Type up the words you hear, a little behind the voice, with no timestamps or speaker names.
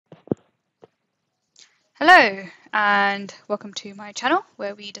Hello and welcome to my channel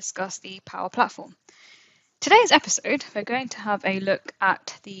where we discuss the Power Platform. Today's episode we're going to have a look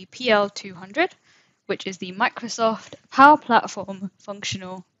at the PL-200, which is the Microsoft Power Platform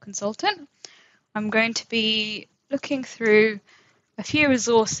Functional Consultant. I'm going to be looking through a few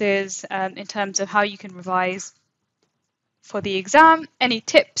resources in terms of how you can revise for the exam, any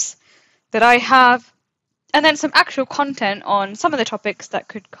tips that I have, and then some actual content on some of the topics that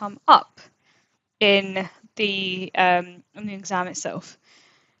could come up in the exam itself.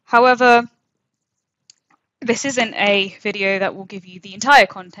 However, this isn't a video that will give you the entire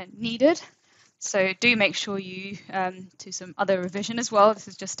content needed, so do make sure you do some other revision as well. This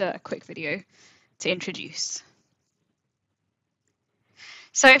is just a quick video to introduce.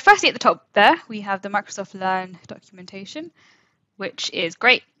 So firstly at the top there, we have the Microsoft Learn documentation, which is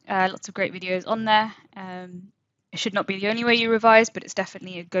great. Lots of great videos on there. It should not be the only way you revise, but it's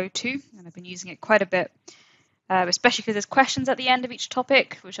definitely a go-to, and I've been using it quite a bit, especially because there's questions at the end of each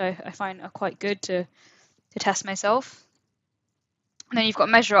topic, which I find are quite good to test myself. And then you've got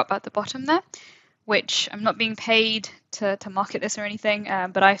Measure Up at the bottom there, which I'm not being paid to market this or anything,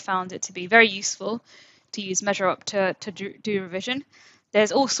 but I found it to be very useful to use Measure Up to do revision.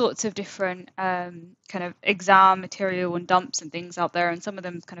 There's all sorts of different kind of exam material and dumps and things out there, and some of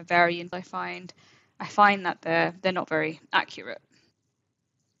them kind of vary, and I find that they're not very accurate.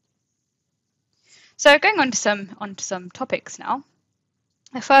 So going on to some topics now.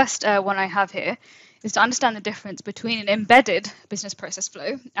 The first one I have here is to understand the difference between an embedded business process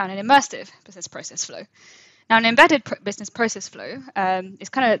flow and an immersive business process flow. Now, an embedded business process flow is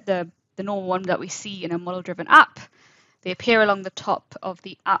kind of the normal one that we see in a model-driven app. They appear along the top of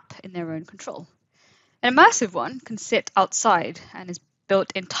the app in their own control. An immersive one can sit outside and is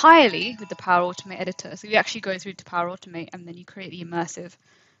built entirely with the Power Automate editor. So you actually go through to Power Automate and then you create the immersive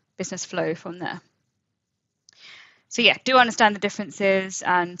business flow from there. So yeah, do understand the differences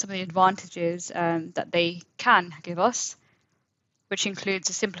and some of the advantages that they can give us, which includes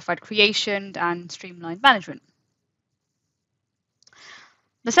a simplified creation and streamlined management.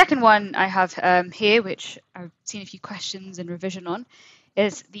 The second one I have here, which I've seen a few questions and revision on,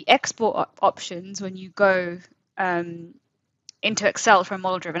 is the export options when you go into Excel for a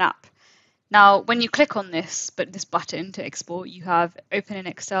model-driven app. Now, when you click on this button to export, you have Open in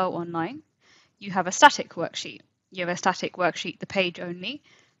Excel Online. You have a static worksheet. You have a static worksheet, the page only,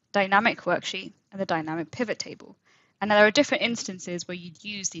 dynamic worksheet, and the dynamic pivot table. And there are different instances where you'd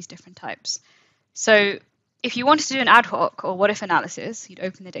use these different types. So if you wanted to do an ad hoc or what if analysis, you'd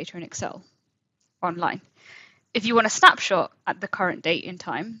open the data in Excel online. If you want a snapshot at the current date in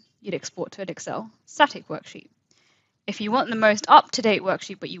time, you'd export to an Excel static worksheet. If you want the most up-to-date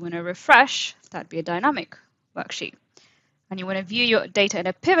worksheet but you want to refresh, that'd be a dynamic worksheet. And you want to view your data in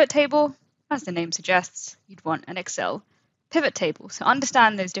a pivot table, as the name suggests, you'd want an Excel pivot table. So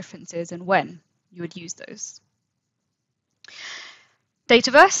understand those differences and when you would use those.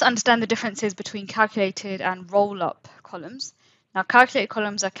 Dataverse, understand the differences between calculated and roll-up columns. Now, calculated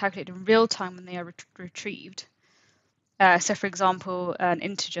columns are calculated in real time when they are retrieved. So, for example, an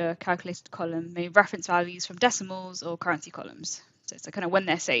integer calculated column may reference values from decimals or currency columns. So it's kind of when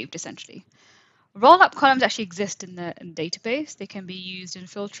they're saved, essentially. Roll-up columns actually exist in the database. They can be used in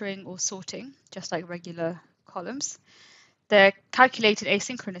filtering or sorting, just like regular columns. They're calculated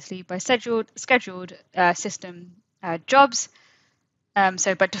asynchronously by scheduled system jobs.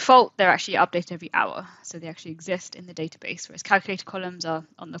 So by default, they're actually updated every hour. So they actually exist in the database, whereas calculated columns are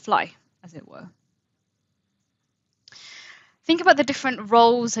on the fly, as it were. Think about the different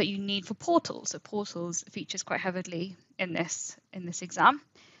roles that you need for portals. So portals features quite heavily in this exam.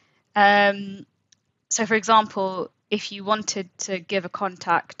 So for example, if you wanted to give a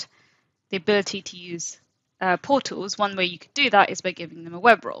contact the ability to use portals, one way you could do that is by giving them a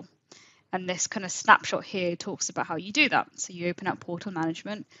web role. And this kind of snapshot here talks about how you do that. So you open up Portal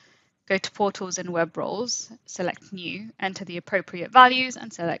Management, go to Portals and Web Roles, select New, enter the appropriate values,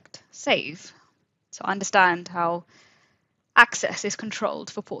 and select Save. So understand how access is controlled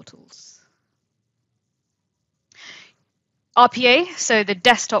for portals. RPA, so the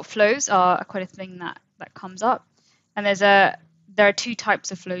desktop flows are quite a thing that comes up. And there are two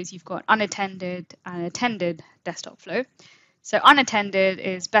types of flows. You've got unattended and attended desktop flow. So unattended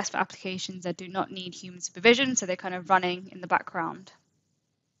is best for applications that do not need human supervision, so they're kind of running in the background.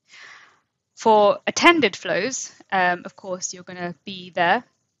 For attended flows, of course, you're going to be there,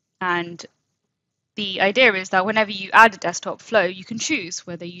 and the idea is that whenever you add a desktop flow, you can choose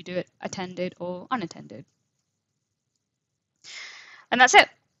whether you do it attended or unattended. And that's it.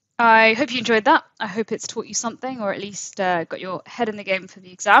 I hope you enjoyed that. I hope it's taught you something, or at least got your head in the game for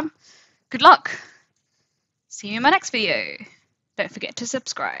the exam. Good luck. See you in my next video. Don't forget to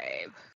subscribe.